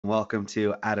Welcome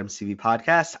to Adam's TV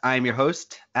Podcast. I'm your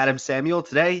host, Adam Samuel.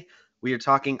 Today, we are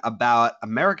talking about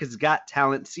America's Got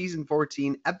Talent Season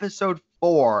 14, Episode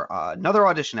 4, another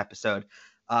audition episode.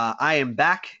 I am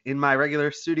back in my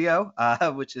regular studio,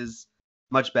 which is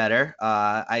much better.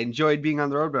 I enjoyed being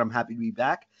on the road, but I'm happy to be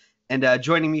back. And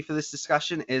joining me for this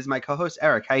discussion is my co-host,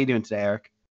 Eric. How you doing today,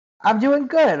 Eric? I'm doing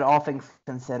good, all things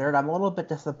considered. I'm a little bit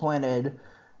disappointed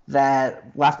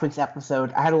that last week's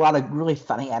episode, I had a lot of really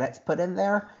funny edits put in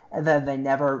there, and then they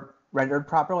never rendered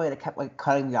properly, and it kept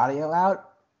cutting the audio out.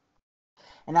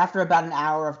 And after about an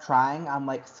hour of trying, I'm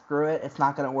like, screw it, it's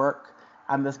not going to work.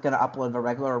 I'm just going to upload the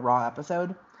regular raw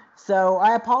episode. So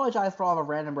I apologize for all the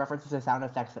random references to sound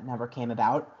effects that never came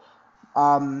about.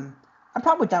 I'm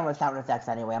probably done with sound effects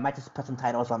anyway. I might just put some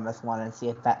titles on this one and see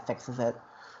if that fixes it.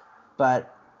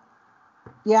 But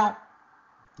yeah.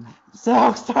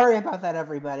 So sorry about that,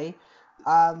 everybody.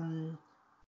 Anywho,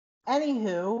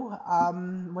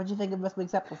 what'd you think of this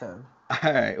week's episode?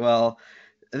 All right. Well,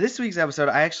 this week's episode,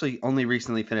 I actually only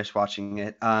recently finished watching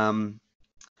it.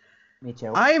 Me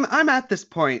too. I'm at this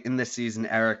point in this season,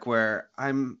 Eric, where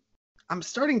I'm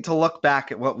starting to look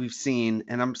back at what we've seen,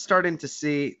 and I'm starting to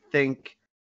think,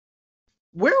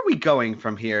 where are we going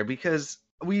from here? Because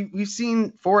we've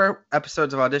seen 4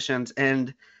 episodes of auditions,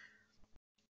 and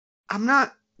I'm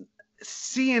not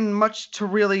seeing much to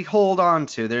really hold on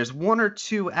to. There's 1 or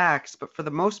 2 acts, but for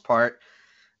the most part,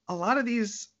 a lot of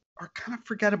these are kind of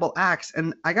forgettable acts.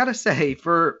 And I gotta say,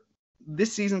 for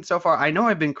this season so far, I know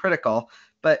I've been critical,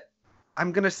 but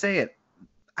I'm gonna say it.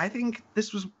 I think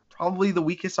this was probably the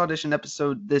weakest audition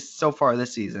episode so far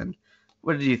this season.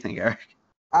 What did you think, Eric?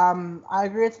 I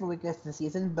agree it's the weakest of the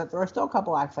season, but there are still a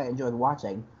couple acts I enjoyed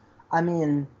watching. I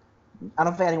mean, I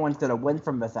don't think anyone's gonna win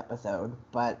from this episode,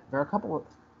 but there are a couple of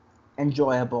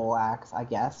enjoyable acts, I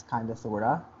guess, kinda,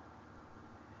 sorta.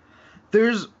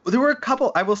 There were a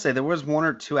couple. I will say there was 1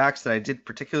 or 2 acts that I did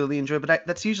particularly enjoy, but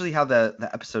that's usually how the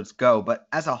episodes go. But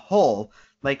as a whole,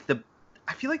 I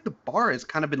feel like the bar has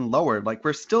kind of been lowered. Like,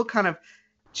 we're still kind of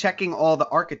checking all the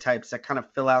archetypes that kind of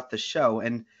fill out the show,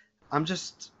 and I'm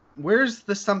just, where's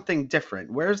the something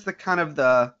different? Where's the kind of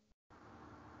the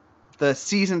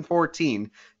season 14?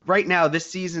 Right now, this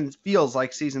season feels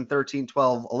like season 13,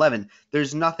 12, 11.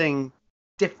 There's nothing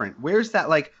different. Where's that,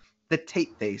 like, the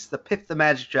tape face, the Piff the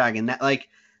Magic Dragon,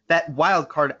 that wild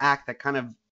card act that kind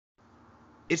of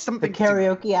is something. The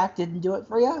karaoke act didn't do it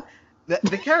for you? The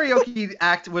karaoke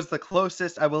act was the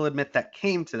closest, I will admit, that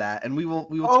came to that, and we will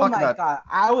talk about. Oh my god,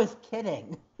 I was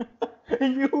kidding.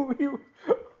 you.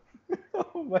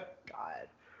 Oh my god.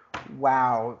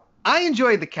 Wow. I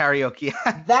enjoyed the karaoke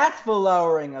act. That's the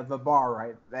lowering of the bar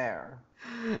right there.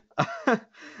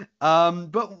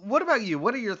 But what about you?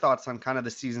 What are your thoughts on kind of the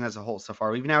season as a whole so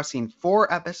far? We've now seen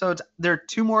 4 episodes. There are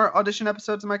 2 more audition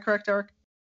episodes. Am I correct, Eric?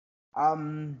 I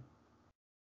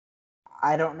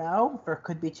don't know. There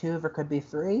could be 2. There could be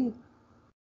 3.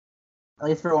 At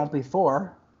least there won't be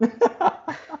 4.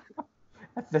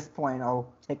 At this point,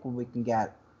 I'll take what we can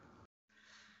get.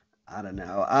 I don't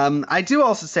know. I do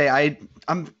also say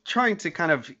I'm trying to kind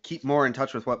of keep more in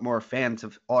touch with what more fans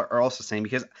are also saying,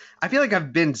 because I feel like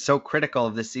I've been so critical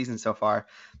of this season so far.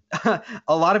 A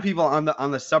lot of people on the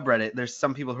subreddit, there's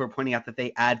some people who are pointing out that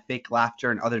they add fake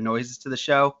laughter and other noises to the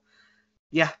show.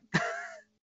 Yeah.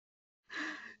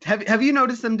 Have you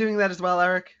noticed them doing that as well,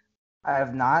 Eric? I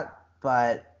have not,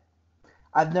 but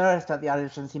I've noticed that the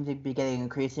auditions seem to be getting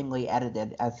increasingly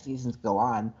edited as seasons go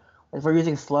on. If we're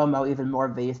using slow-mo even more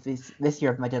this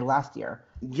year than I did last year.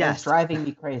 Yes. It's driving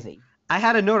me crazy. I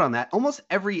had a note on that. Almost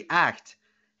every act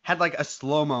had like a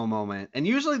slow-mo moment. And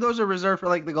usually those are reserved for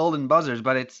like the golden buzzers,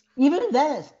 but it's... Even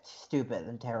then it's stupid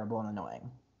and terrible and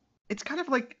annoying. It's kind of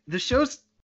like the show's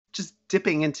just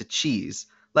dipping into cheese.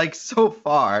 Like, so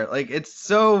far. Like, it's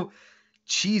so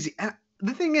cheesy. And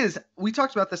the thing is, we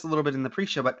talked about this a little bit in the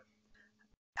pre-show, but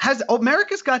has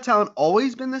America's Got Talent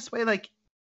always been this way? Like,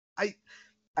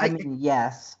 I mean,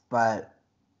 yes, but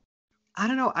I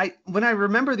don't know. When I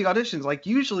remember the auditions, like,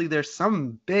 usually there's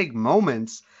some big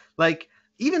moments, like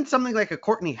even something like a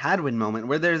Courtney Hadwin moment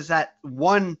where there's that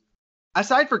one,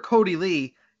 aside for Cody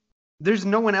Lee, there's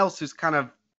no one else who's kind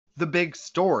of the big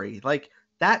story. Like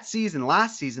that season,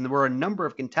 last season, there were a number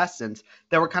of contestants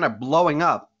that were kind of blowing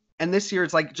up. And this year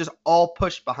it's like just all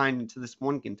pushed behind into this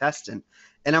one contestant.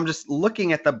 And I'm just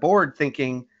looking at the board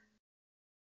thinking,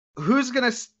 where's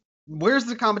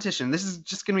the competition? This is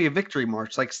just going to be a victory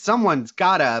march. Like, someone's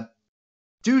got to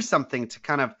do something to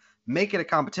kind of make it a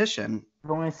competition.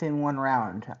 I've only seen 1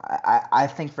 round. I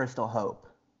think there's still hope.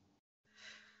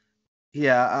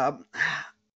 Yeah,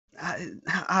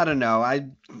 I don't know. I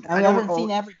haven't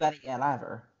seen everybody yet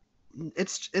either.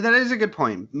 that is a good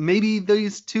point. Maybe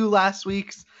these 2 last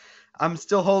weeks, I'm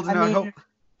still holding out hope.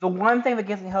 The one thing that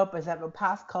gives me hope is that the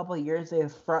past couple of years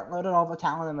they've front-loaded all the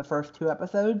talent in the first 2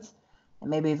 episodes, and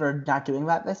maybe they're not doing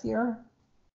that this year.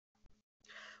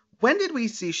 When did we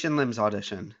see Shin Lim's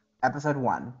audition? Episode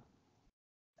 1.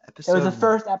 It was the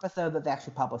first episode that they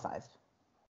actually publicized.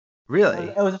 Really?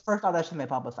 It was the first audition they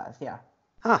publicized, yeah.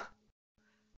 Huh.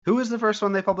 Who was the first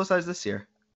one they publicized this year?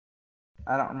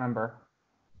 I don't remember.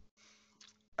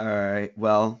 All right.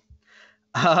 Well,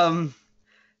 do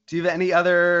you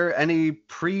have any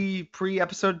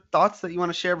pre-episode thoughts that you want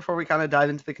to share before we kind of dive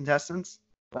into the contestants?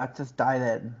 Let's just dive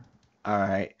in. All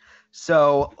right.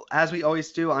 So as we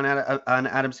always do on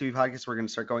Adam's TV Podcast, we're going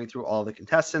to start going through all the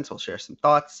contestants. We'll share some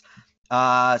thoughts.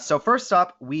 So first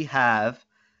up, we have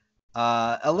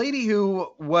a lady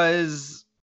who was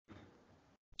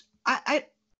I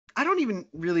don't even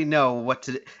really know what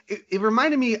to. It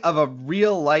reminded me of a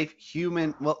real life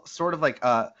human, well, sort of like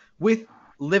with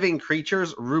living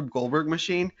creatures, Rube Goldberg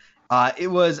machine. It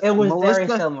was Melissa,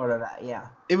 very similar to that, yeah.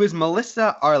 It was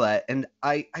Melissa Arlett, and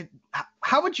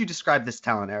how would you describe this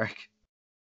talent, Eric?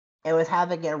 It was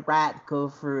having a rat go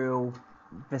through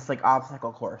this like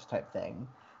obstacle course type thing.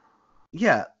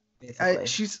 Yeah,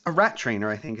 she's a rat trainer,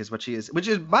 I think, is what she is. Which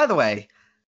is, by the way,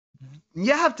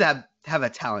 you have to have a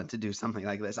talent to do something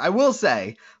like this. I will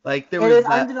say, like there was. It is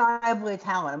undeniably a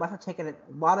talent. It must have taken a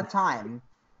lot of time.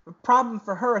 The problem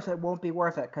for her is it won't be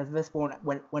worth it because this won't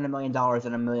win $1 million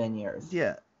in a million years.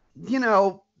 Yeah,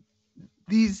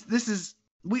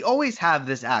 we always have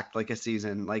this act like a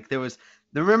season. Like there was.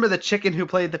 Remember the chicken who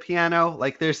played the piano?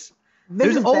 Like there's always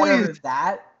better than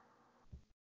that.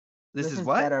 This is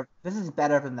what? Better. This is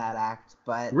better than that act,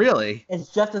 but really, it's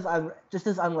just as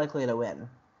unlikely to win.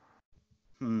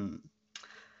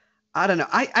 I don't know.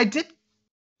 I did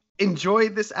enjoy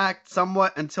this act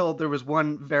somewhat until there was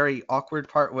one very awkward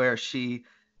part where she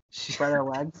spread her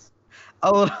legs.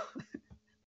 A little.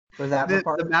 Was that the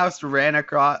part? The mouse ran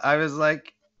across. I was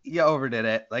like, you overdid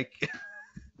it. Like.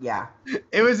 Yeah.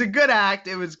 It was a good act.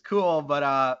 It was cool, but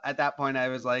at that point I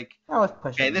was like, I was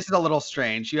pushing. Okay, this is a little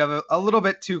strange. You have a little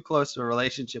bit too close to a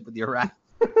relationship with your rat.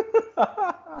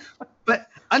 But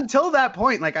until that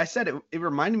point, like I said, it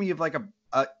reminded me of like a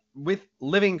with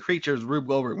living creatures Rube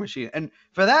Goldberg machine, and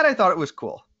for that I thought it was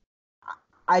cool.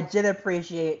 I did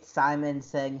appreciate Simon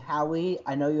saying, "Howie,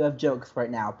 I know you have jokes right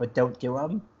now, but don't do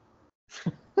them."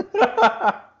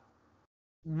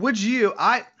 Would you?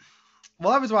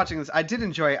 While I was watching this, I did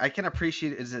enjoy it. I can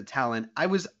appreciate it as a talent. I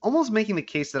was almost making the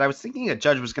case that I was thinking a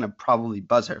judge was going to probably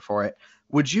buzz her for it.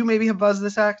 Would you maybe have buzzed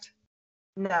this act?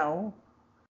 No.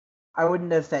 I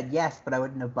wouldn't have said yes, but I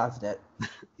wouldn't have buzzed it.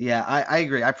 Yeah, I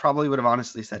agree. I probably would have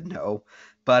honestly said no.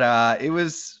 But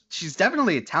she's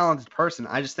definitely a talented person.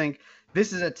 I just think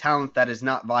this is a talent that is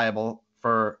not viable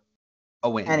for a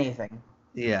win. Anything.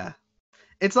 Yeah.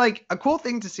 It's like a cool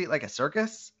thing to see at like a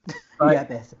circus. Yeah,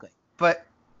 basically. But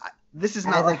this is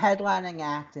not like a headlining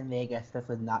act in Vegas. This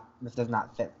does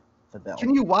not fit the bill.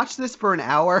 Can you watch this for an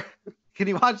hour? Can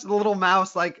you watch the little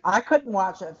mouse like? I couldn't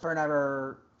watch it for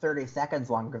another 30 seconds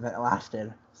longer than it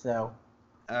lasted. So.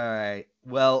 All right.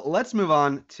 Well, let's move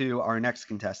on to our next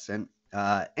contestant,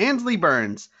 Ansley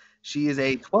Burns. She is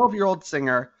a 12-year-old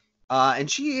singer,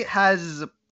 and she has,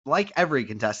 like every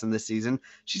contestant this season,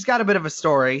 she's got a bit of a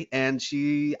story, and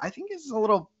she, I think, is a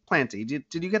little planty. Did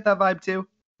you get that vibe too?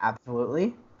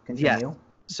 Absolutely. Continue. Yes.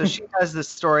 So she has this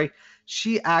story.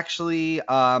 She actually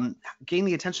gained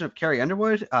the attention of Carrie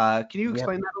Underwood. Can you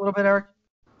explain that a little bit, Eric?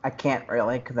 I can't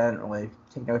really, because I didn't really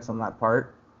take notes on that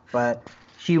part. But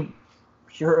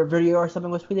her video or something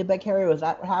was tweeted by Carrie. Was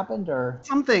that what happened, or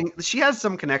something? She has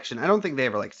some connection. I don't think they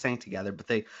ever like sang together, but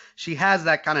she has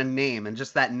that kind of name, and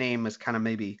just that name is kind of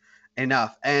maybe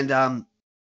enough. And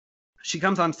she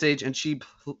comes on stage and she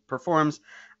performs.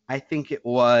 I think it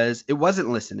wasn't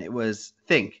Listen. It was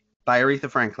Think by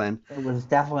Aretha Franklin. It was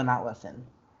definitely not Listen.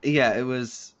 Yeah, it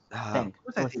was. Think.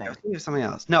 I was thinking of something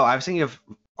else. No, I was thinking of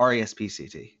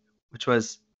R.E.S.P.C.T., which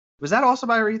was that also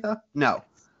by Aretha? No.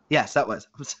 Yes, that was.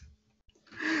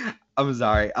 I'm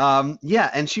sorry.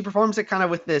 Yeah, and she performs it kind of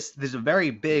with this very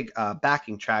big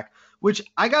backing track, which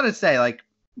I gotta say, like,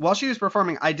 while she was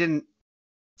performing, I didn't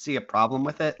see a problem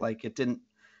with it. Like, it didn't.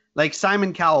 Like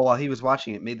Simon Cowell, while he was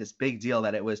watching it, made this big deal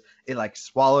that it like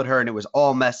swallowed her and it was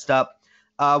all messed up.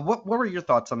 What were your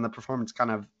thoughts on the performance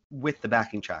kind of with the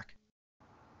backing track?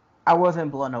 I wasn't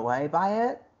blown away by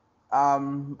it.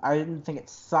 I didn't think it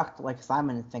sucked like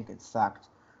Simon didn't think it sucked.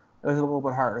 It was a little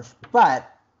bit harsh.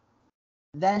 But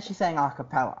then she sang a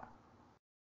cappella.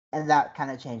 And that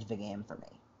kind of changed the game for me.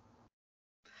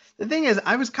 The thing is,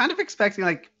 I was kind of expecting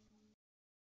like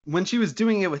when she was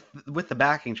doing it with the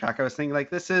backing track, I was thinking like,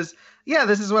 this is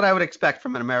what I would expect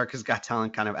from an America's Got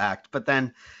Talent kind of act. But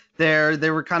then they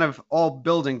were kind of all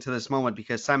building to this moment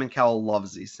because Simon Cowell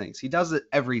loves these things. He does it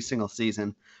every single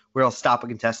season where he'll stop a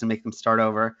contestant and make them start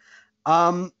over.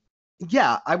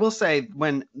 Yeah, I will say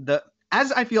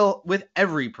as I feel with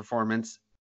every performance,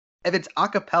 if it's a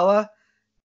cappella,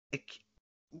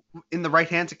 in the right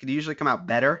hands, it could usually come out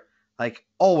better. Like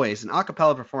always, an a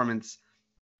cappella performance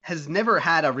has never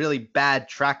had a really bad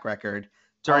track record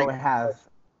during it has.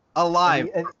 a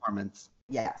live performance.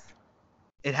 Yes.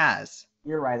 It has.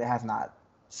 You're right, it has not.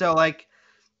 So, like,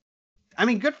 I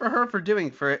mean, good for her for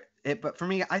doing it, but for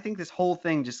me, I think this whole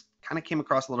thing just kind of came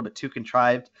across a little bit too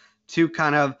contrived, too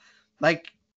kind of,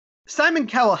 like, Simon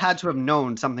Cowell had to have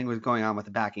known something was going on with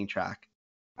the backing track.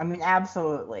 I mean,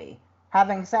 absolutely.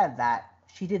 Having said that,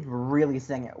 she did really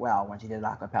sing it well when she did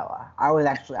a cappella. I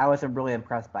was really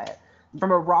impressed by it.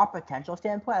 From a raw potential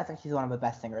standpoint, I think she's one of the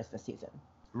best singers this season.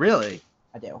 Really?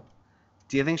 I do.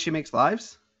 Do you think she makes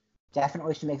lives?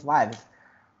 Definitely she makes lives.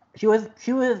 I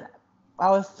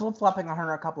was flip-flopping on her in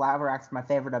a couple of acts, my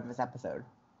favorite of this episode.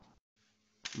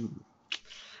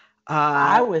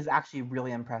 I was actually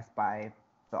really impressed by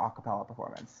the a cappella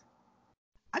performance.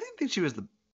 I didn't think she was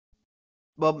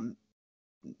well,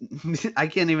 I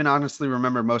can't even honestly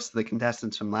remember most of the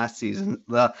contestants from last season,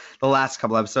 the last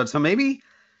couple episodes. So maybe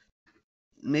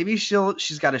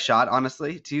she's got a shot,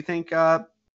 honestly. Do you think Well,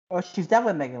 she's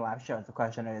definitely making live shows. The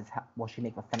question is, will she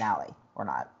make a finale or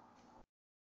not?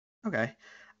 Okay.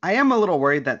 I am a little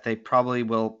worried that they probably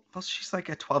will. Well, she's like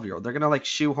a 12-year-old. They're gonna like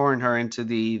shoehorn her into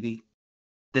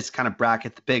this kind of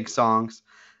bracket, the big songs.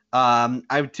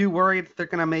 I do worry that they're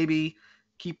gonna maybe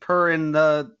keep her in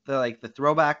the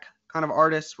throwback kind of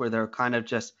artists where they're kind of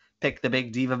just pick the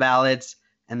big diva ballads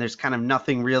and there's kind of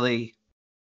nothing really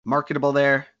marketable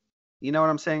there. You know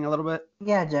what I'm saying a little bit?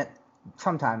 Yeah,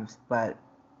 sometimes, but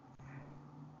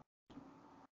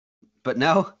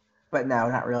no. But no,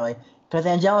 not really. Because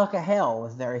Angelica Hale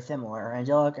was very similar.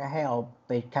 Angelica Hale,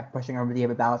 they kept pushing her with the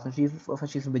diva ballads, and she's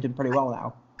been doing pretty well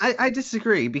now. I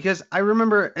disagree because I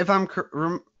remember, if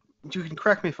you can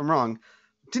correct me if I'm wrong,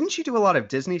 didn't she do a lot of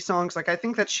Disney songs? Like, I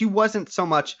think that she wasn't so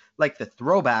much like the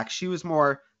throwback. She was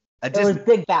more a Disney. It was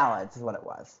big ballads is what it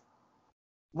was.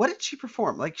 What did she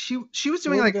perform? Like, she was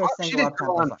doing like, she did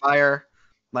Girl on Fire.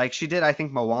 Like, she did, I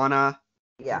think, Moana.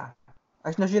 Yeah.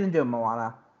 No, she didn't do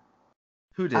Moana.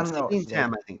 Who did? Celine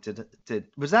Tam, I think, did.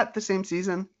 Was that the same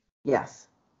season? Yes.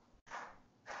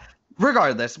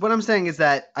 Regardless, what I'm saying is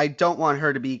that I don't want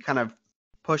her to be kind of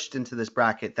pushed into this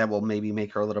bracket that will maybe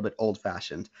make her a little bit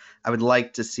old-fashioned. I would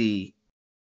like to see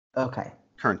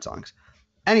current songs.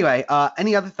 Anyway,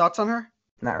 any other thoughts on her?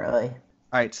 Not really.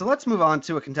 All right, so let's move on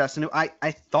to a contestant who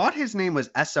I thought his name was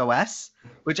SOS,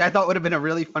 which I thought would have been a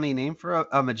really funny name for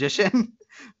a magician,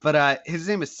 but his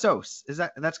name is Sos.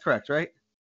 That's correct, right?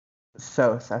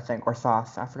 Sos, I think, or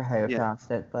Sauce. I forgot how you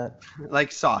pronounced it, but like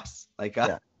sauce, like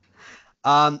yeah.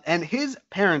 And his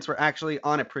parents were actually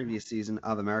on a previous season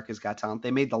of America's Got Talent.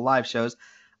 They made the live shows.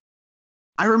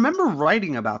 I remember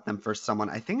writing about them for someone.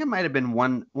 I think it might have been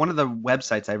one of the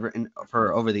websites I've written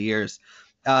for over the years.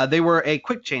 They were a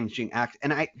quick changing act,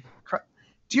 and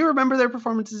do you remember their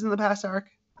performances in the past, Eric?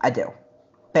 I do,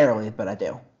 barely, but I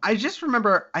do. I just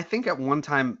remember. I think at one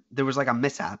time there was like a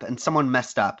mishap, and someone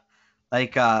messed up.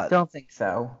 Like, don't think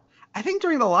so. I think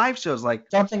during the live shows, like,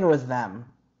 don't think it was them.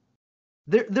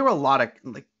 There were a lot of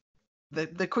like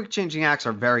the quick changing acts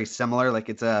are very similar. Like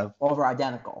it's over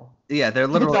identical. Yeah, they're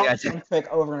literally identical. Trick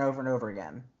over and over and over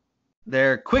again.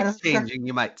 They're quick changing,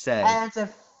 you might say. And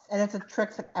it's a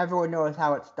trick that everyone knows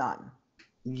how it's done.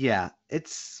 Yeah,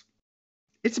 it's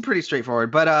pretty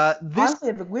straightforward. But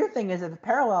honestly, the weird thing is that the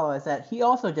parallel is that he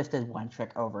also just did one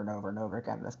trick over and over and over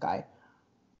again. This guy.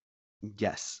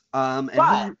 Yes.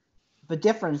 But the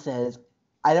difference is,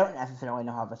 I don't necessarily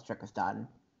know how this trick is done,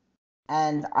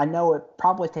 and I know it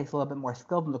probably takes a little bit more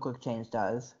skill than the quick change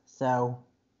does. So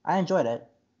I enjoyed it.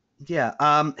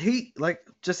 Yeah. He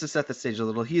just to set the stage a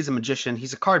little. He's a magician.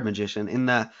 He's a card magician in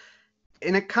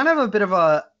a kind of a bit of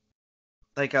a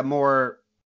more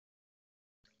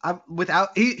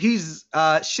without he's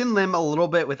Shin Lim a little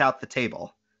bit without the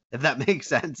table, if that makes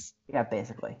sense. Yeah,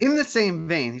 basically. In the same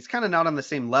vein, he's kind of not on the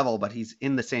same level, but he's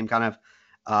in the same kind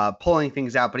of pulling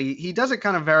things out. But he does it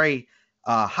kind of very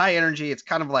high energy. It's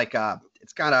kind of like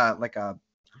it's kind of like I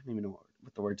don't even know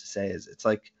what the word to say is. It's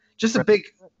like just a big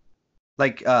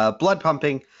blood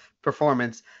pumping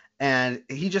performance. And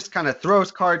he just kind of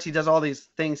throws cards. He does all these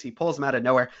things. He pulls them out of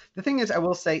nowhere. The thing is, I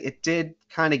will say it did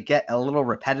kind of get a little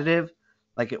repetitive.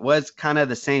 Like it was kind of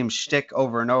the same shtick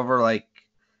over and over. Like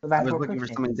I was looking for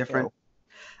something different.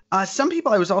 Some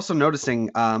people I was also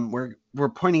noticing were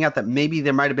pointing out that maybe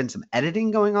there might have been some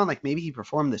editing going on, like maybe he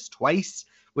performed this twice.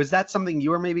 Was that something you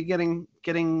were maybe getting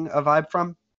a vibe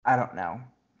from? I don't know.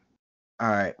 All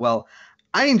right. Well,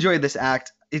 I enjoyed this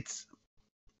act. It's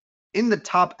in the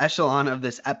top echelon of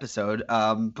this episode,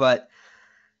 but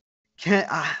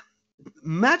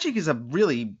Magic is a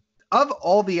really, of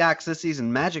all the acts this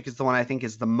season, Magic is the one I think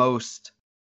is the most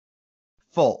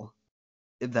full.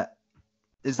 If that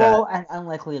is Full that and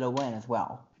unlikely to win as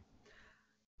well.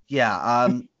 Yeah.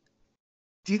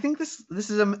 Do you think this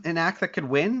is an act that could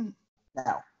win?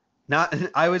 No. Not.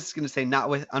 I was going to say not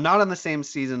on the same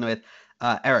season with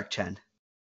Eric Chen.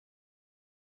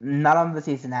 Not on the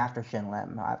season after Shin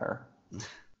Lim either.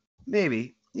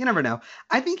 Maybe. You never know.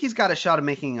 I think he's got a shot of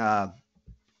making the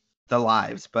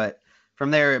lives, but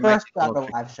from there it First might on the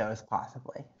live shows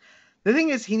possibly. The thing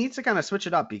is, he needs to kind of switch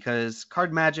it up because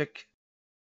Card Magic,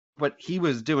 what he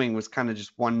was doing was kind of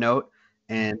just one note,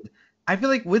 and I feel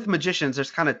like with magicians,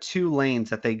 there's kind of two lanes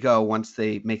that they go once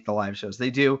they make the live shows.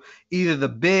 They do either the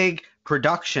big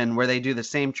production where they do the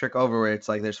same trick over, where it's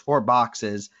like there's 4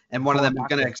 boxes and one of them is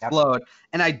going to explode,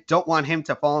 and I don't want him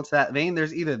to fall into that vein.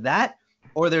 There's either that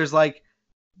or there's like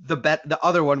the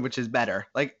other one, which is better.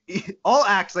 Like all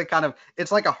acts, like kind of,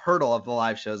 it's like a hurdle of the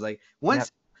live shows. Like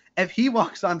once if he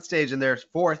walks on stage and there's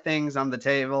 4 things on the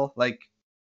table, like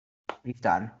he's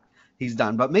done. He's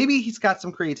done. But maybe he's got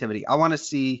some creativity. I want to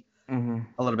see a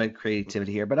little bit of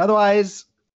creativity here. But otherwise,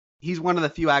 he's one of the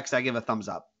few acts I give a thumbs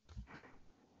up.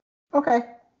 Okay.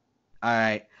 All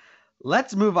right.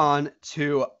 Let's move on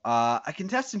to a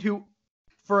contestant who,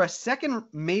 for a second,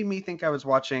 made me think I was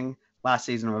watching last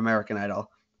season of American Idol.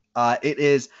 It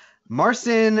is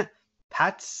Marcin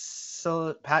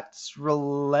Patzroleg.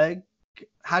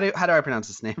 How do I pronounce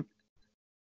his name?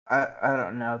 I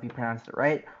don't know if you pronounced it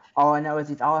right. All I know is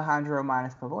he's Alejandro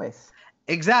minus the voice.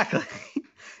 Exactly.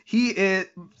 He is.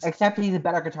 Except he's a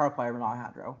better guitar player than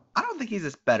Alejandro. I don't think he's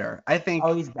this better. I think.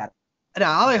 Oh, he's better. No,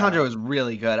 Alejandro is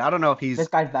really good. I don't know if he's. This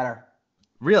guy's better.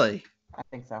 Really? I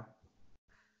think so.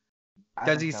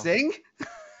 Does he sing?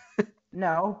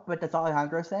 No, but does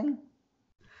Alejandro sing?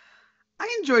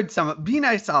 I enjoyed some. Be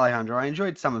nice to Alejandro. I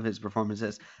enjoyed some of his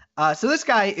performances. So this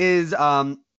guy is.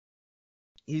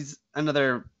 He's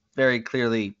another very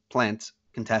clearly plant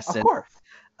contestant. Of course.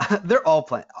 They're all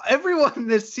plant. Everyone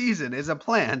this season is a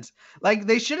plant. Like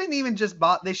they shouldn't even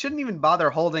they shouldn't even bother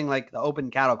holding like the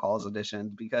open cattle calls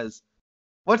edition because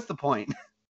what's the point?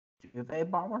 Do they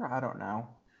bother? I don't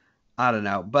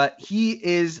know. But he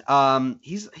is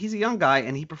he's a young guy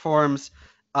and he performs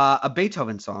a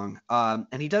Beethoven song.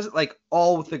 And he does it like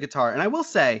all with the guitar. And I will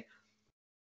say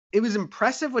it was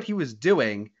impressive what he was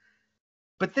doing,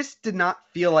 but this did not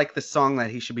feel like the song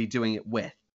that he should be doing it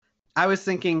with. I was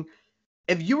thinking,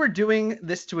 if you were doing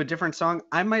this to a different song,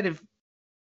 I might have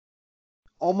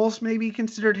almost maybe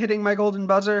considered hitting my golden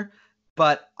buzzer.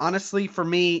 But honestly, for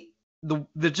me, the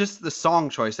song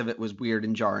choice of it was weird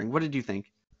and jarring. What did you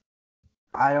think?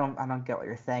 I don't get what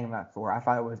you're saying that for. I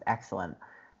thought it was excellent.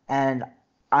 And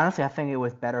honestly, I think it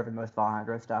was better than most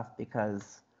Alejandro stuff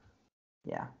because,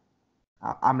 yeah,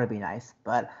 I'm going to be nice.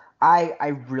 But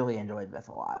I really enjoyed this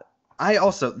a lot.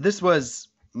 This was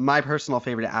my personal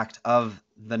favorite act of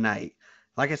the night.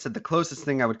 Like I said, the closest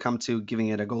thing I would come to giving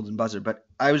it a golden buzzer, but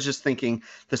I was just thinking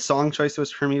the song choice was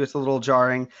for me was a little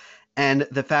jarring, and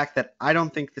the fact that I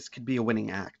don't think this could be a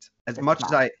winning act as much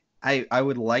as I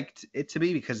would like it to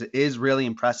be because it is really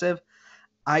impressive.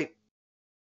 I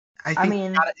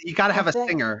think you gotta have a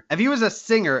singer. If he was a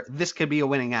singer, this could be a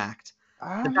winning act.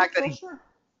 The fact that sure.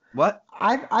 What?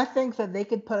 I think that they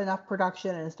could put enough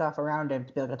production and stuff around him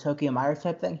to be like a Tokyo Myers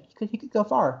type thing. He could go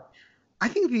far. I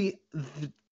think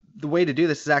the way to do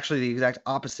this is actually the exact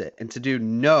opposite, and to do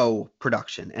no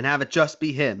production and have it just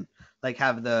be him. Like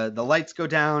have the lights go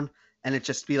down and it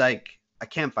just be like a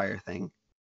campfire thing.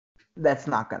 That's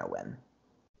not gonna win.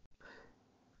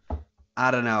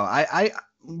 I don't know.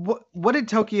 What did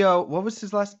Tokyo? What was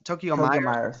his last Tokyo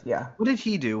Myers? Yeah. What did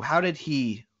he do? How did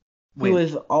he win? He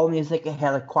was all music. He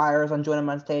had like choirs on join him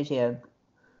on stage. He had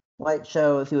light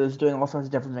shows. He was doing all sorts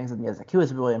of different things with music. He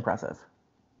was really impressive.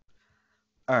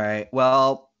 All right.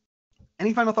 Well,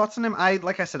 any final thoughts on him?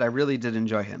 Like I said, I really did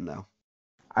enjoy him though.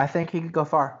 I think he could go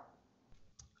far.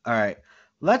 All right.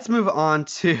 Let's move on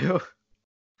to a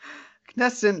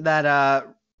contestant that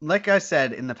like I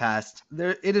said in the past,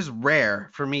 it is rare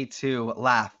for me to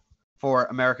laugh for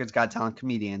America's Got Talent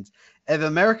comedians. If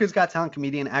America's Got Talent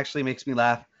comedian actually makes me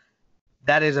laugh,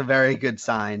 that is a very good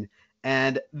sign.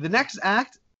 And the next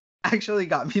act actually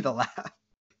got me to laugh.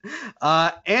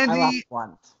 I Andy laughed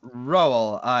once.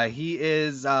 Rowell. He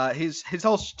is his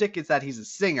whole shtick is that he's a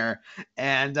singer,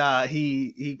 and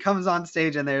he comes on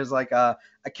stage and there's like a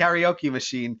karaoke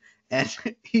machine, and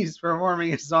he's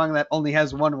performing a song that only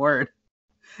has one word,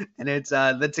 and it's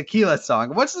the Tequila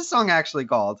song. What's the song actually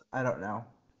called? I don't know.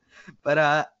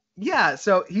 But yeah,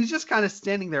 so he's just kind of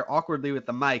standing there awkwardly with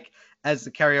the mic as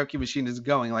the karaoke machine is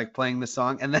going, like playing the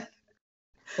song, and then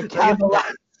It like, counts.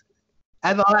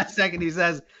 at the last second he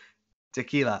says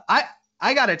Tequila.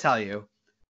 I gotta tell you,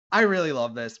 I really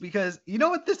love this because you know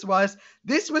what this was?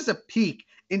 This was a peek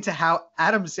into how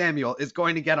Adam Samuel is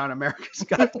going to get on America's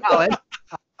Got Talent.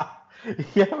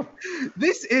 Yeah.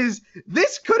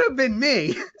 This could have been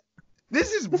me.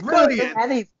 This is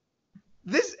brilliant.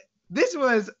 This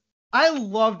was I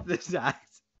loved this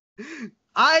act.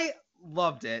 I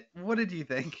loved it. What did you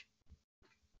think?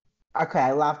 Okay,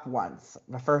 I laughed once.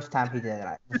 The first time he did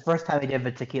it. The first time he did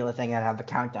the tequila thing and had the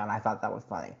countdown, I thought that was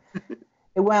funny.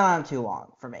 It went on too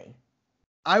long for me.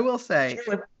 I will say It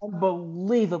was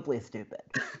unbelievably stupid.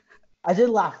 I did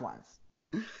laugh once,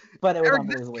 but it was Eric,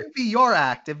 this unbelievably. could be your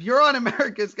act. If you're on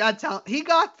America's Got Talent, he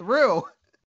got through.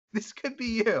 This could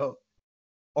be you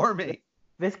or me.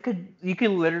 You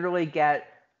could literally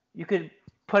you could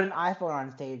put an iPhone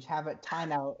on stage, have it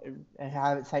time out, and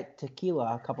have it cite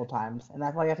tequila a couple times, and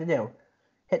that's all you have to do.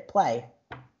 Hit play.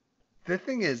 The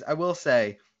thing is, I will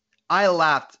say, I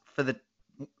laughed for the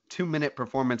 2-minute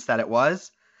performance that it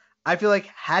was. I feel like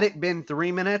had it been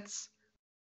 3 minutes,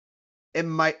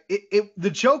 the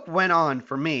joke went on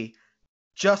for me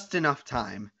just enough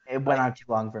time. It went on too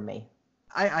long for me.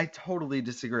 I totally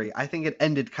disagree. I think it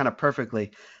ended kind of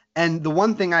perfectly. And the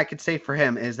one thing I could say for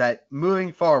him is that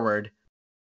moving forward,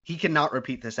 he cannot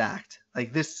repeat this act.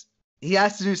 Like this, he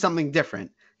has to do something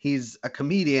different. He's a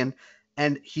comedian,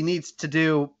 and he needs to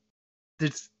do.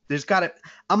 There's got to.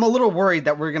 I'm a little worried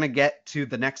that we're gonna get to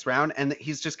the next round, and that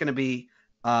he's just gonna be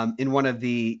in one of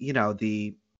the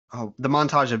the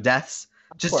montage of deaths,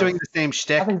 just doing the same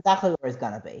shtick. That's exactly where he's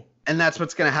gonna be. And that's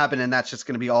what's gonna happen, and that's just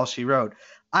gonna be all she wrote.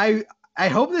 I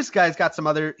hope this guy's got some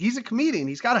other. He's a comedian.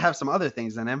 He's got to have some other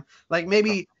things in him. Like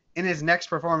maybe in his next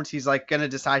performance, he's like gonna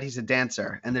decide he's a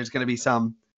dancer, and there's gonna be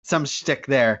some shtick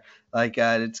there. Like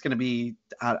it's gonna be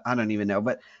I don't even know.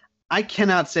 But I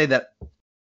cannot say that.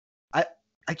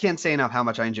 I can't say enough how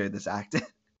much I enjoyed this act.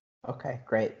 Okay,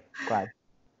 great. Glad.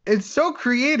 It's so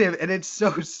creative and it's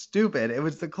so stupid. It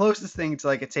was the closest thing to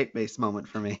like a tape-based moment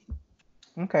for me.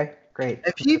 Okay, great.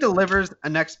 If he delivers the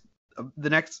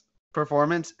next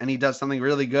performance and he does something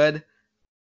really good,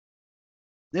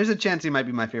 there's a chance he might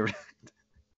be my favorite.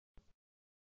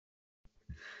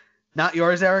 Not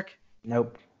yours, Eric?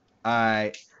 Nope. All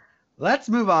right. Let's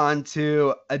move on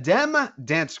to Adem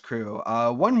Dance Crew.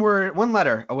 One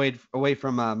letter away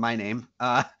from my name.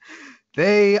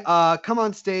 They come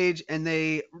on stage and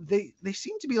they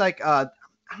seem to be like I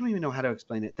don't even know how to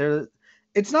explain it.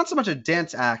 It's not so much a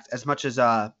dance act as much as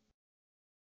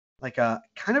like a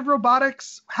kind of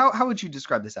robotics. How would you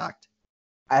describe this act?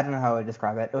 I don't know how I would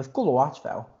describe it. It was cool to watch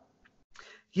though.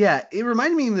 Yeah, it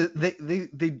reminded me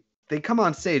that they come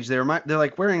on stage. They're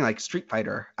like wearing like Street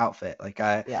Fighter outfit. Like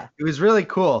yeah, it was really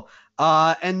cool.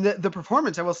 And the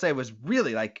performance I will say was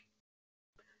really like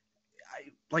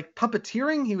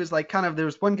puppeteering. He was like kind of there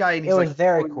was one guy and he's it was like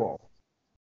very cool.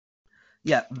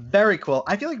 Yeah, very cool.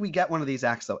 I feel like we get one of these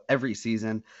acts though every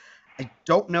season. I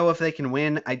don't know if they can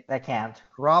win. They can't.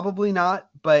 Probably not,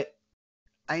 but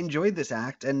I enjoyed this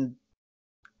act and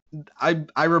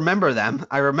I remember them.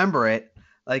 I remember it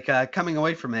like coming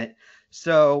away from it.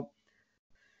 So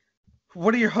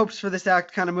what are your hopes for this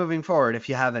act kind of moving forward, if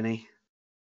you have any?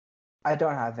 I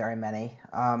don't have very many.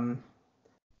 I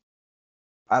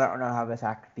don't know how this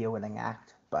act could be a winning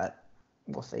act, but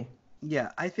we'll see.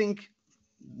 Yeah, I think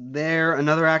they're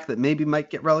another act that maybe might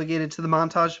get relegated to the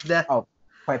montage of death. Oh,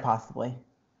 quite possibly.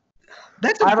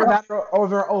 That's I'd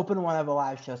rather open one of the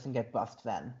live shows and get buffed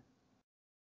then.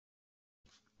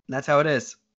 That's how it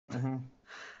is. Mm-hmm.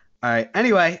 All right.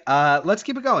 Anyway, let's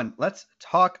keep it going. Let's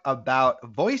talk about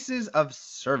Voices of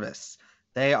Service.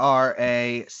 They are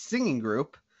a singing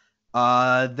group.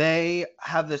 They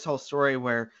have this whole story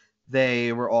where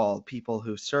they were all people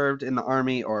who served in the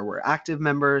army or were active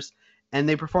members, and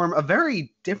they perform a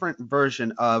very different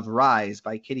version of Rise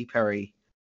by Katy Perry.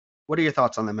 What are your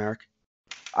thoughts on them, Eric?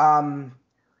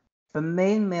 The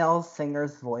main male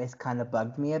singer's voice kind of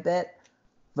bugged me a bit.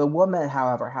 The woman,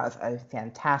 however, has a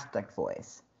fantastic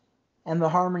voice. And the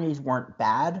harmonies weren't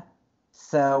bad.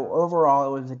 So overall,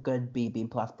 it was a good B+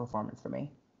 performance for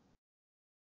me.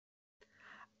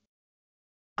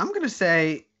 I'm going to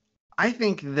say I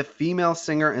think the female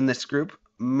singer in this group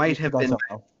might have been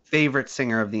my favorite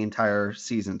singer of the entire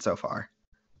season so far.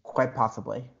 Quite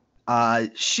possibly.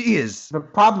 She is. The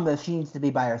problem is she needs to be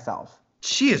by herself.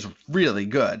 She is really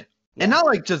good, Yeah. and not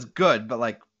like just good, but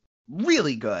like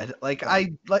really good. Like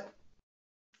Yeah.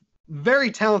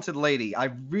 very talented lady. I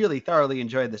really thoroughly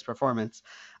enjoyed this performance.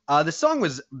 The song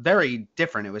was very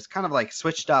different. It was kind of like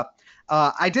switched up.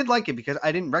 I did like it because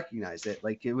I didn't recognize it.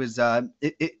 Like it was,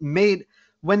 it made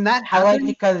when that I like happened.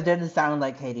 it because it didn't sound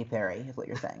like Katy Perry, is what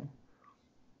you're saying.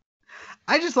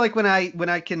 I just like when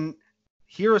I can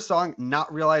hear a song,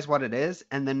 not realize what it is,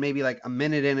 and then maybe like a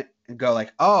minute in it and go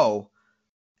like, oh,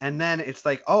 and then it's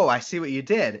like, oh, I see what you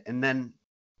did, and then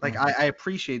like I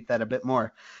appreciate that a bit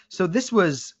more. So this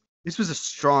was a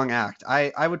strong act.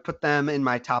 I would put them in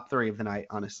my top 3 of the night,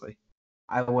 honestly.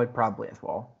 I would probably as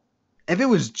well. If it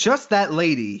was just that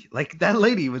lady, like that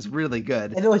lady was really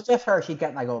good. If it was just her, she'd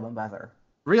get my golden buzzer.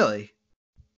 Really?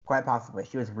 Quite possibly.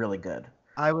 She was really good.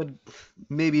 I would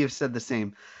maybe have said the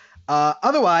same.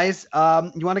 Otherwise,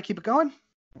 you want to keep it going?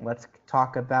 Let's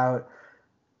talk about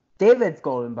David's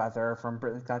golden buzzer from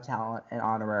Britain's Got Talent and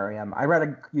Honorarium. I read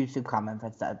a YouTube comment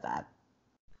that said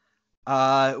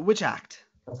that. Which act?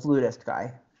 The flutist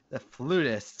guy. The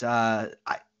flutist. All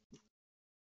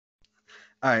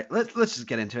right, let's just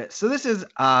get into it. So this is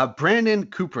Brandon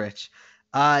Cooperich.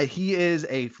 He is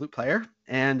a flute player,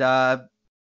 and I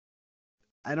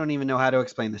don't even know how to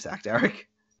explain this act, Eric.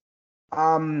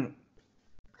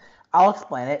 I'll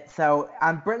explain it. So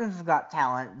on Britain's Got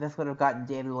Talent, this would have gotten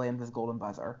David Williams' golden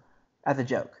buzzer as a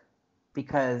joke,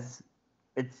 because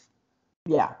it's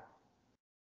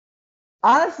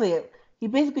honestly, he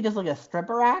basically just like a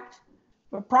stripper act.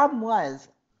 The problem was,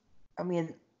 I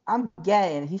mean, I'm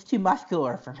gay and he's too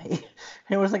muscular for me.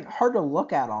 It was like hard to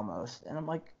look at almost, and I'm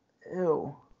like,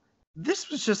 ew. This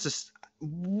was just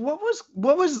what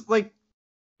was like?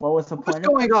 What was the point? What's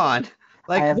going on?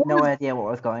 Like, I have no idea what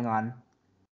was going on.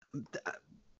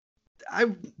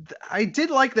 I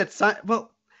did like that.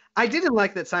 Well, I didn't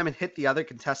like that Simon hit the other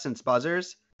contestants'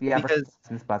 buzzers. The other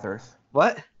contestants' buzzers.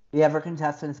 What? The other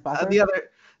contestants' buzzers.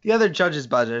 The other judges'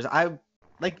 buzzers. I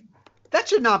like that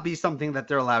should not be something that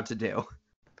they're allowed to do.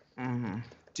 Mm-hmm.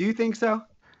 Do you think so?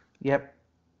 Yep.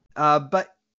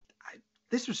 But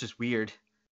this was just weird.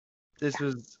 This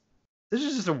was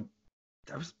just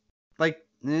I was like,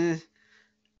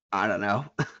 I don't know.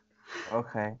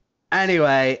 Okay.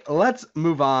 Anyway, let's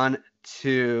move on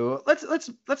to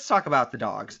let's talk about the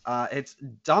dogs. It's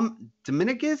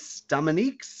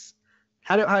Dominique's.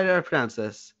 How do I pronounce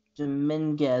this?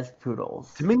 Dominguez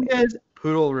Poodles. Dominguez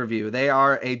Poodle Review. They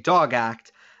are a dog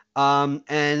act. And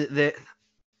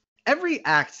every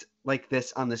act like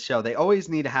this on this show, they always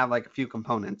need to have like a few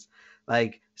components,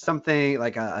 like something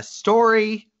like a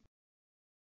story,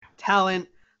 talent,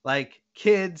 like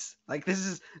kids. Like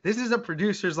this is a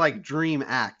producer's like dream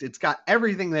act. It's got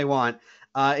everything they want.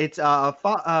 It's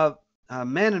a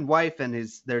man and wife and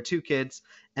their 2 kids,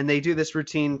 and they do this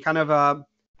routine kind of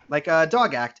like a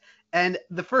dog act. And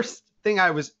the first thing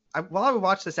while I would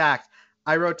watch this act,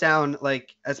 I wrote down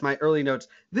like as my early notes,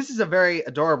 this is a very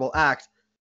adorable act,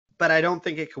 but I don't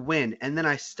think it could win. And then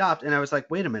I stopped and I was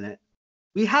like, wait a minute,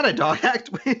 we had a dog act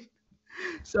win,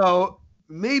 so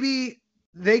maybe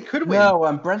they could win.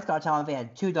 No, Brent's Got Talent, they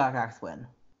had 2 dog acts win.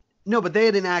 No, but they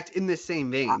had an act in this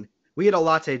same vein. We had a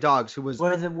Latte Dogs who was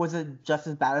it just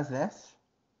as bad as this?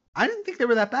 I didn't think they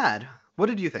were that bad. What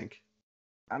did you think?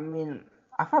 I mean,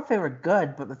 I thought they were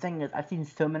good, but the thing is, I've seen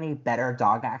so many better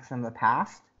dog acts in the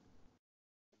past.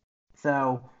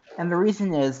 So, and the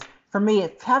reason is, for me,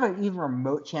 to have an even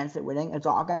remote chance at winning, a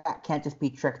dog act can't just be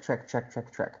trick.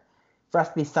 For us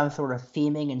to be some sort of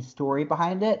theming and story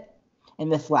behind it,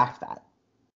 and this lacks that.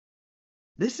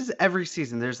 This is every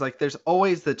season. There's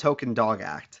always the token dog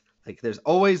act. Like there's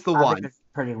always the one. It's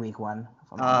a pretty weak one.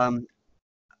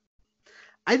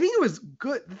 I think it was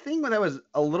good. The thing that was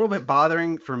a little bit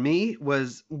bothering for me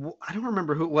was, I don't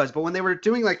remember who it was, but when they were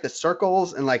doing like the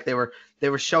circles and like they were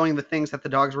showing the things that the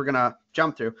dogs were gonna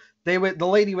jump through, the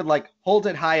lady would like hold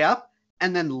it high up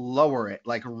and then lower it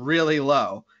like really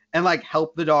low and like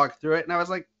help the dog through it. And I was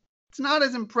like, it's not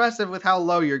as impressive with how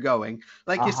low you're going.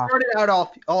 Like you started out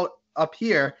all up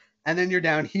here and then you're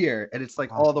down here and it's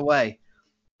like all the way.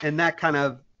 And that kind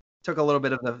of took a little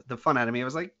bit of the fun out of me. I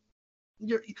was like,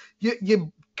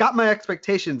 you got my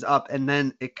expectations up, and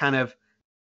then it kind of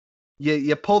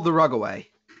you pulled the rug away.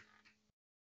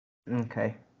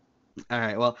 Okay. All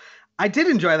right. Well, I did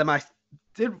enjoy them.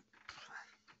 Do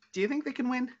you think they can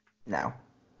win? No.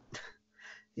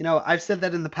 You know, I've said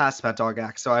that in the past about dog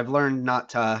acts, so I've learned not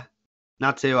to. Yeah,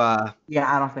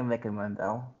 I don't think they can win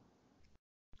though.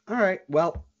 All right.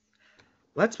 Well,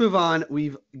 let's move on.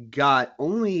 We've got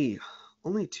only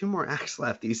only 2 more acts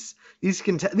left. These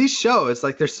shows,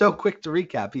 like, they're so quick to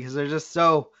recap because they're just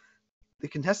the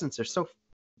contestants are so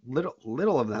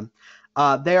little of them.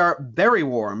 They are very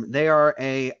warm. They are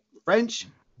a French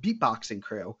beatboxing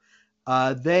crew.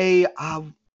 They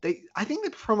I think they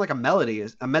perform like a medley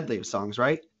of songs,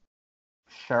 right?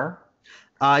 Sure.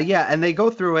 Yeah, and they go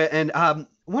through it, and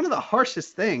one of the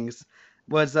harshest things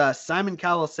was Simon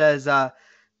Cowell says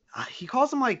he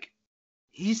calls them like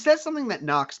he says something that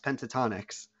knocks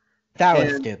pentatonics. That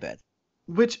was stupid.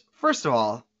 Which, first of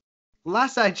all,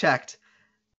 last I checked,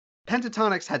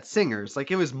 pentatonics had singers. Like,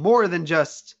 it was more than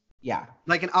just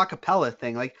like an a cappella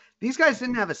thing. Like, these guys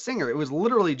didn't have a singer. It was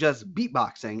literally just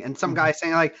beatboxing and some guy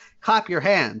saying like, clap your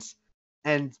hands.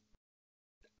 And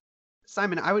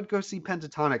Simon, I would go see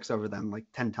pentatonics over them like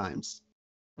 10 times.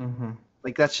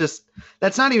 Like, that's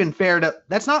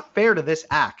not fair to this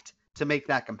act to make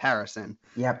that comparison.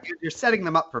 Yep. You're setting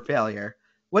them up for failure.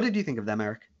 What did you think of them,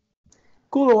 Eric?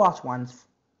 Cool to watch once.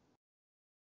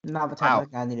 Not the type of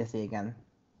thing I need to see again.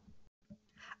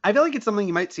 I feel like it's something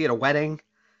you might see at a wedding,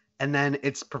 and then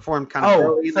it's performed kind of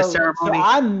early in the ceremony. So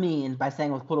I'm mean by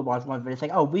saying it was cool to watch once, but it's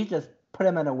like, oh, we just put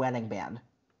him in a wedding band.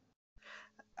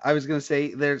 I was gonna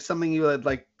say there's something you would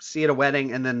like see at a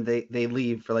wedding, and then they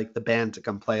leave for like the band to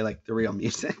come play like the real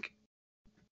music.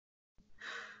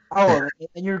 Oh,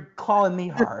 and you're calling me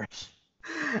harsh.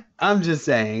 I'm just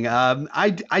saying. I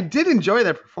did enjoy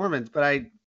their performance, but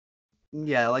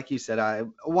like you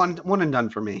said, one and done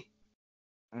for me.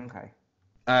 Okay.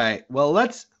 All right. Well,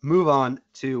 let's move on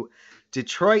to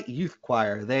Detroit Youth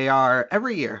Choir. They are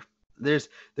every year. There's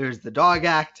the dog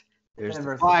act. There's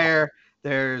the choir.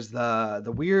 There's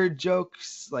the weird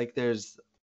jokes. Like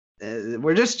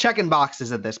we're just checking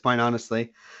boxes at this point,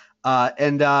 honestly.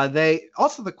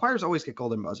 The choirs always get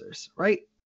golden buzzers, right?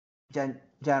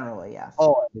 Generally, yes.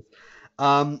 Always.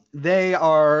 They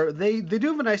do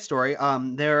have a nice story.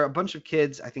 They're a bunch of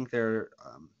kids. I think they're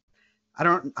I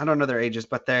don't know their ages,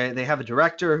 but they have a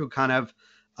director who kind of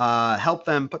helped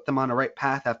them put them on a right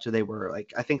path after they were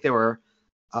like, I think they were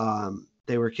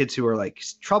kids who were like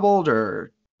troubled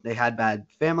or they had bad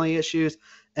family issues,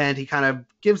 and he kind of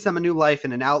gives them a new life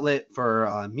and an outlet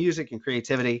for music and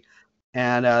creativity.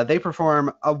 And they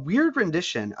perform a weird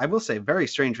rendition, I will say, very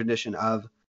strange rendition of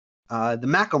the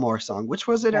Macklemore song. Which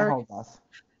was it, Eric? Can't Hold Us.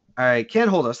 All right,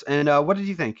 Can't Hold Us. And what did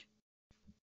you think?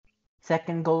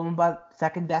 Second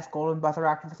best golden buzzer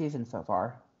act of the season so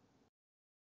far.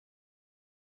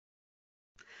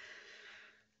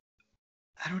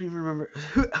 I don't even remember.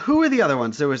 Who were the other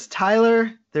ones? There was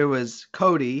Tyler, there was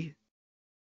Cody.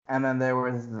 And then there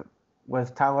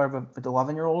was Tyler, the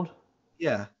 11-year-old.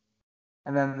 Yeah.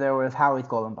 And then there was Howie's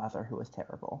golden buzzer, who was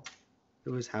terrible.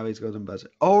 Who was Howie's golden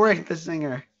buzzer? Oh, right, the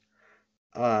singer.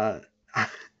 I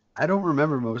don't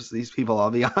remember most of these people, I'll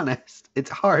be honest.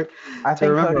 It's hard to remember. I think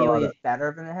Cody is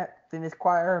better than his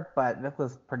choir, but this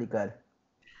was pretty good.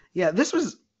 Yeah, this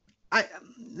was...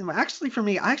 for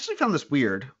me, I actually found this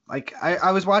weird. Like,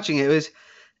 I was watching it.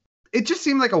 It just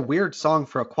seemed like a weird song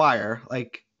for a choir.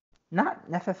 Like... Not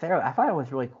necessarily. I thought it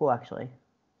was really cool, actually.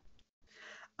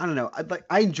 I don't know.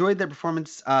 I enjoyed their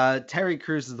performance. Terry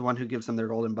Crews is the one who gives them their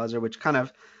golden buzzer, which kind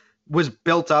of was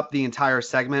built up the entire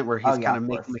segment where he's kind of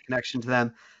making the connection to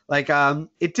them. Like,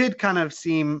 it did kind of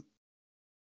seem,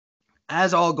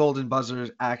 as all golden buzzer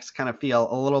acts kind of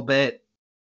feel, a little bit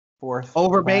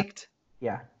overbaked.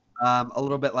 Yeah. A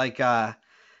little bit like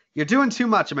you're doing too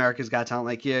much, America's Got Talent.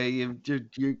 Like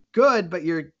you're good, but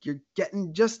you're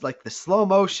getting just like the slow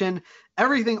motion,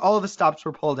 everything. All of the stops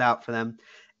were pulled out for them,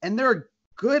 and they're a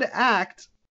good act.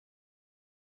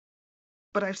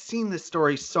 But I've seen this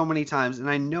story so many times, and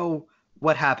I know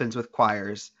what happens with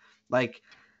choirs. Like,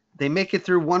 they make it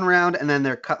through one round, and then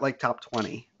they're cut like top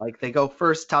 20. Like, they go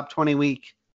first top 20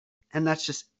 week, and that's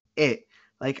just it.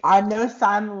 Like, I know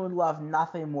Simon would love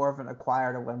nothing more than a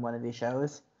choir to win one of these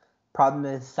shows. Problem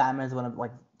is, Simon's one of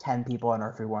like 10 people on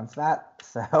Earth who wants that,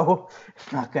 so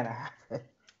it's not gonna happen.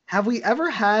 Have we ever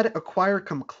had a choir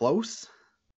come close?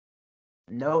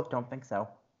 No, don't think so.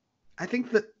 I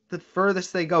think that the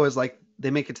furthest they go is like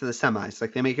they make it to the semis.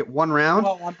 Like, they make it one round.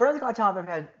 Well, on Birds Got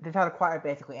Talent, they've had a choir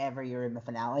basically every year in the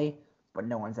finale, but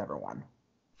no one's ever won.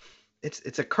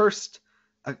 It's a cursed.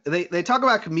 They talk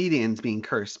about comedians being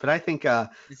cursed, but I think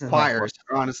choirs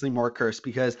are honestly more cursed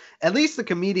because at least the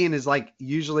comedian is like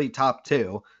usually top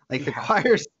 2. Like the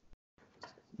choirs,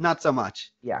 not so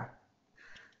much. Yeah.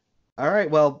 All right.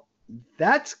 Well,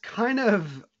 that's kind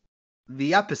of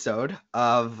the episode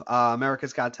of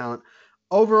America's Got Talent.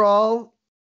 Overall,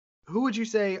 who would you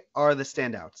say are the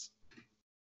standouts?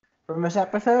 From this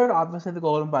episode, obviously the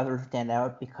golden buzzers stand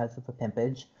out because of the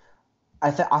pimpage.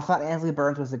 I thought Ansley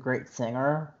Burns was a great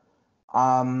singer.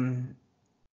 Um,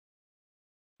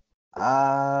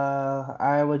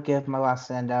 I would give my last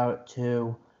standout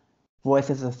to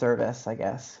Voices of Service, I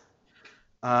guess.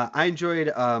 I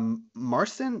enjoyed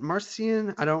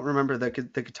Marcian. I don't remember the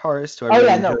guitarist who I Oh really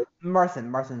yeah, enjoyed. no,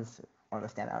 Marston's one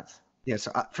of the standouts. Yeah,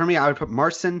 so for me, I would put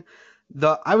Marcin.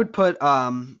 I would put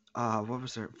what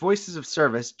was her Voices of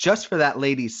Service just for that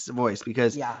lady's voice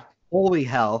because Yeah, holy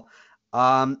hell.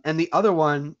 And the other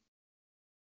one,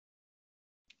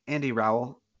 Andy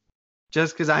Rowell,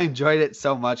 just because I enjoyed it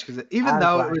so much because even I'm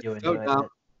though it glad was you so enjoyed dumb, it.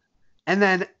 and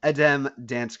then Adem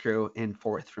Dance Crew in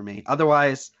fourth for me.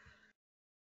 Otherwise,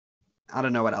 I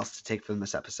don't know what else to take from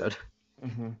this episode.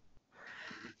 Mm-hmm.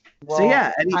 So Well,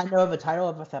 yeah, I know the title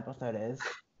of this episode is.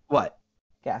 what?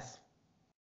 Guess.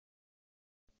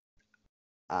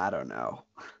 I don't know.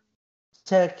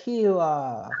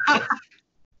 Tequila.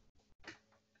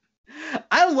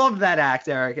 I love that act,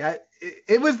 Eric.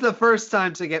 It was the first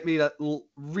time to get me to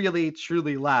really,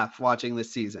 truly laugh watching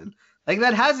this season. Like,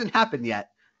 that hasn't happened yet.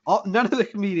 None of the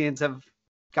comedians have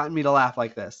gotten me to laugh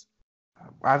like this.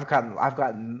 I've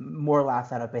gotten more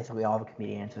laughs out of basically all the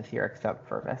comedians this year except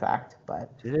for this act,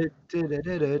 but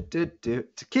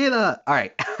Tequila. All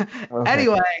right. okay.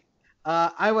 Anyway,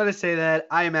 I want to say that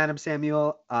I am Adam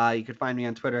Samuel. You can find me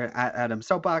on Twitter at Adam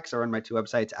Soapbox or on my two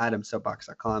websites,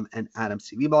 adamsoapbox.com and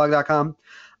adamcvblog.com.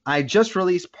 I just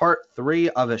released part 3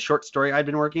 of a short story I've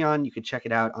been working on. You can check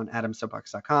it out on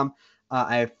adamsoapbox.com.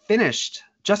 I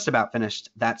just about finished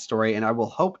that story, and I will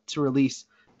hope to release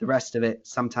the rest of it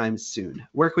sometime soon.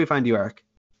 Where can we find you, Eric?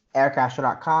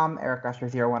 EricAscher.com,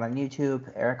 EricAscher01 on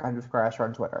YouTube, Eric_Ascher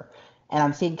on Twitter. And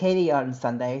I'm seeing Katie on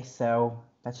Sunday, so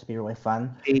that should be really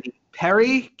fun. Katy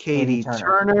Perry, Katie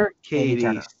Turner, Katie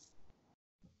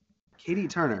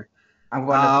Turner. I'm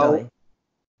going to Philly.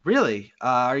 Really?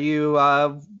 Are you?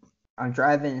 I'm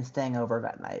driving and staying over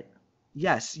that night.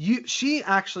 Yes. She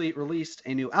actually released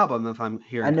a new album, if I'm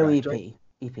hearing a new correct, EP.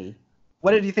 right? EP.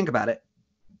 What did you think about it?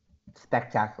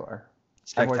 Spectacular.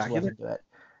 Spectacular. Everyone should listen to it.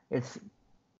 It's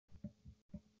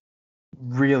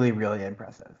really, really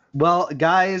impressive. Well,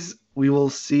 guys, we will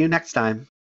see you next time.